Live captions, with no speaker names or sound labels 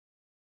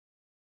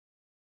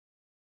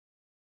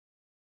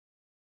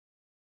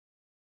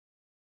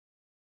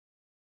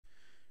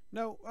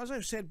Now, as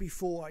I've said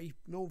before, I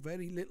know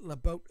very little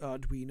about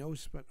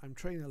Arduinos, but I'm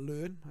trying to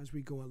learn as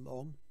we go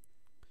along.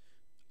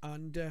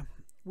 And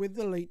with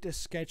the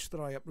latest sketch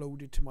that I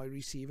uploaded to my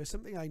receiver,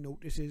 something I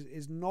noticed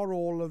is not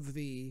all of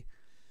the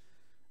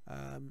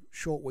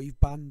shortwave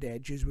band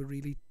edges were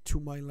really to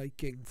my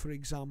liking. For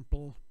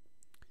example,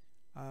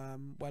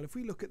 well, if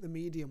we look at the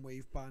medium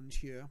wave band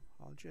here,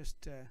 I'll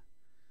just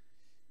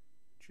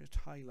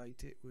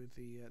highlight it with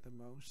the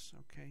mouse.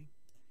 Okay,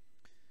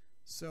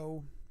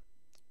 so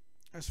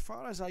as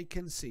far as I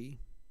can see,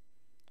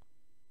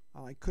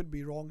 and I could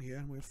be wrong here,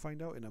 and we'll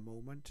find out in a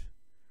moment.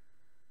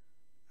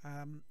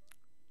 The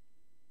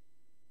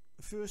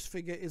first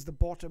figure is the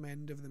bottom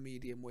end of the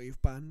medium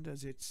wave band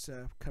as it's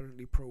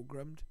currently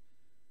programmed.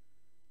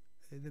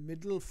 The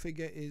middle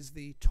figure is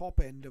the top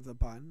end of the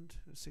band,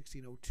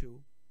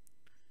 1602.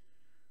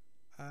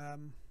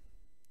 I'm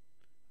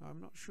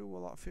not sure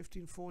what that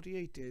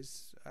 1548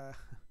 is.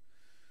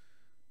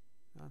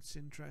 That's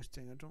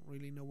interesting. I don't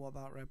really know what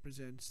that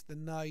represents. The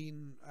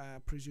 9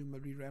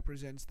 presumably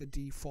represents the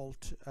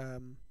default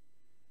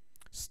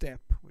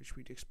step, which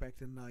we'd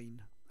expect a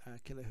 9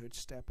 kilohertz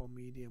step on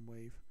medium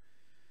wave.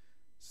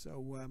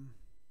 So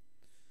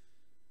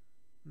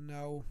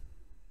now,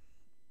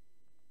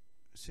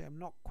 see, I'm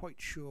not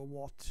quite sure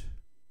what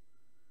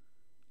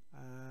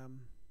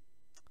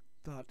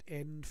that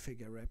end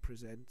figure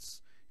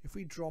represents. If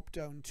we drop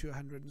down to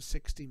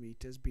 160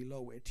 meters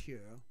below it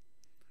here,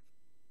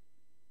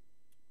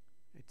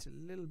 it's a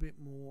little bit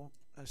more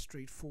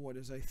straightforward,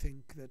 as I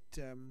think that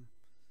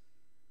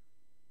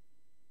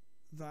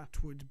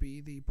that would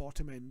be the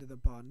bottom end of the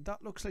band.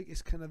 That looks like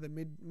it's kind of the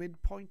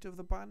midpoint of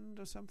the band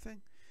or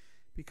something,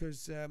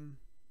 because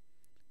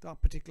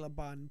that particular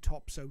band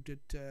tops out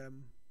at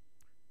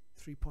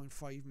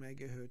 3.5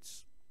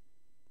 megahertz,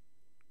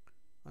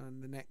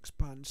 and the next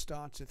band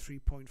starts at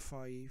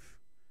 3.5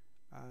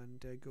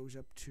 and goes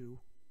up to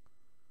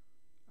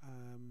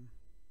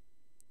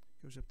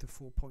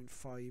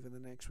 4.5, and the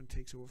next one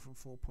takes over from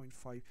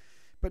 4.5.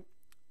 But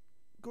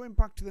going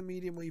back to the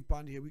medium wave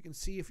band here, we can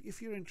see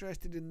if you're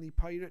interested in the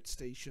pirate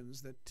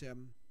stations that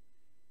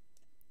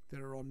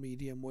are on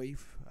medium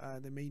wave,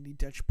 they're mainly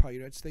Dutch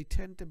pirates. They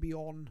tend to be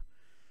on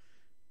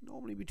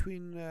normally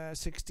between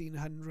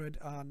 1600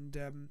 and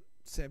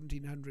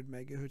 1700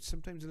 megahertz,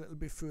 sometimes a little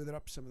bit further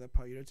up some of the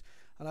pirates.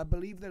 And I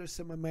believe there are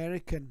some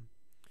American,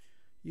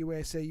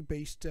 USA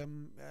based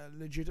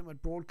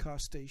legitimate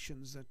broadcast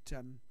stations that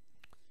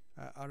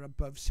are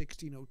above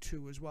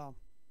 1602 as well.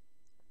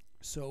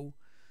 So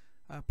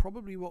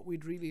probably what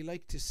we'd really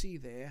like to see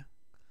there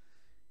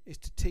is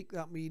to take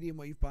that medium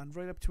wave band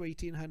right up to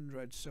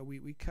 1800, so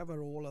we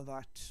cover all of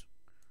that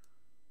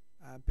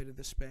bit of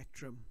the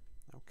spectrum.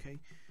 Okay,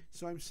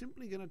 so I'm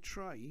simply going to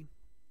try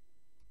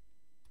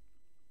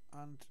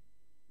and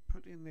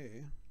put in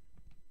there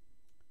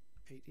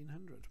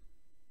 1800.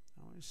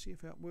 I want to see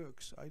if that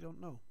works. I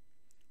don't know.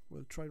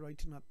 We'll try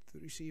writing that to the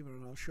receiver,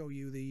 and I'll show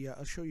you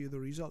the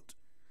result.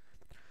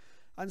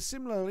 And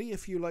similarly,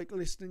 if you like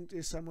listening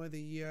to some of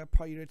the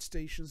pirate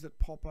stations that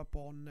pop up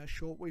on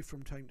shortwave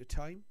from time to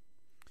time,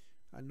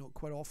 and not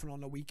quite often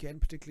on a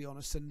weekend, particularly on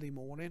a Sunday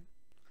morning,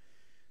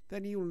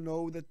 then you'll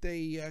know that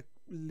they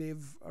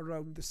live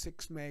around the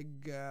 6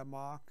 meg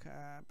mark,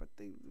 but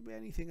they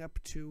anything up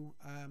to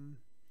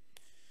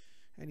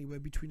anywhere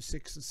between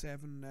 6 and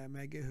 7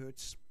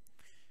 megahertz.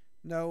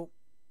 Now,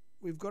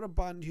 we've got a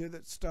band here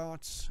that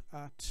starts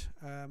at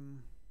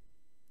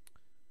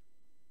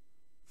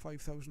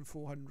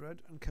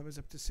 5400 and covers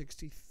up to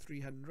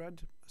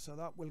 6300, so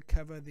that will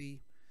cover the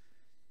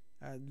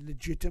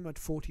legitimate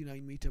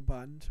 49 meter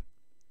band.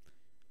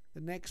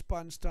 The next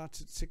band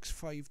starts at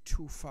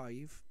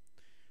 6525,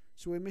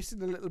 so we're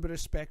missing a little bit of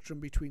spectrum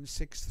between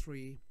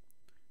 6.3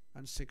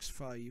 and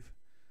 6.5.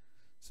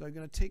 So I'm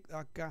going to take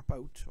that gap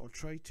out, or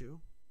try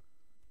to,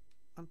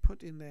 and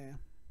put in there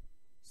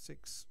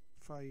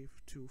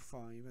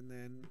 6525, and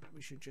then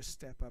we should just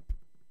step up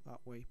that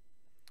way.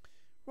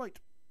 Right,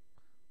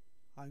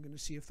 I'm going to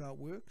see if that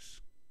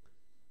works.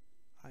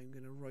 I'm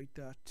going to write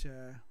that,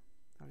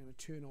 I'm going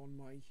to turn on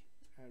my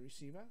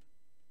receiver,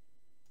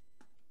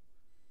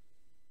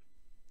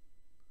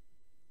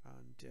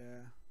 and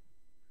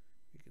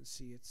you can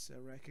see it's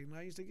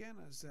recognized again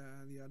as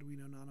the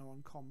Arduino Nano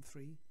on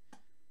COM3,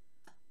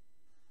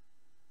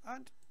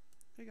 and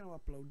we're going to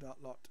upload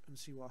that lot and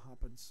see what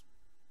happens.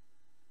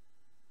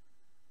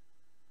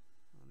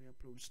 And the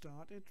upload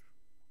started,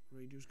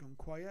 radio's gone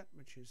quiet,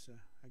 which is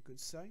a good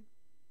sign,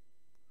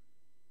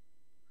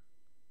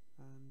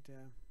 and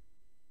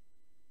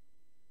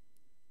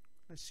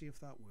let's see if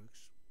that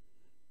works.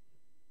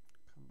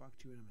 Come back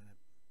to you in a minute.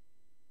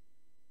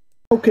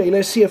 Okay,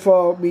 let's see if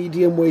our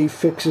medium wave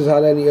fix has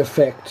had any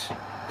effect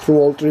through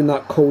altering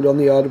that code on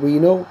the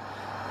Arduino.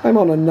 I'm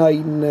on a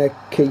 9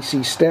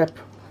 kc step.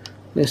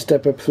 Let's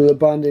step up through the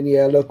band, and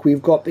yeah, look,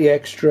 we've got the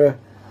extra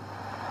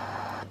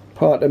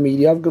part of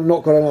media. I've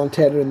not got an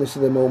antenna in this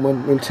at the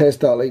moment, we'll test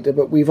that later,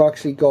 but we've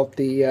actually got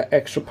the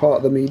extra part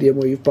of the medium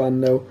wave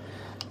band now,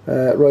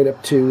 right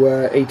up to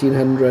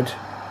 1800.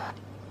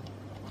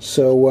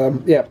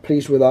 So yeah,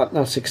 pleased with that.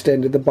 That's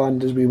extended the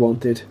band as we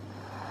wanted.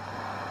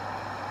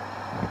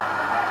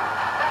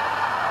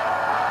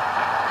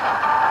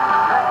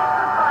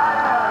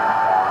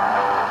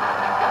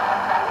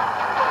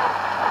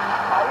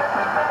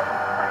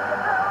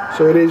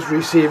 So it is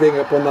receiving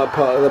up on that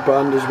part of the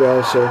band as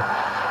well, so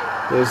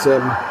there's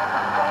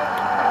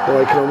what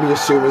I can only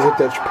assume is a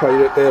Dutch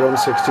Pirate there on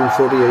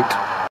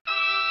 1638.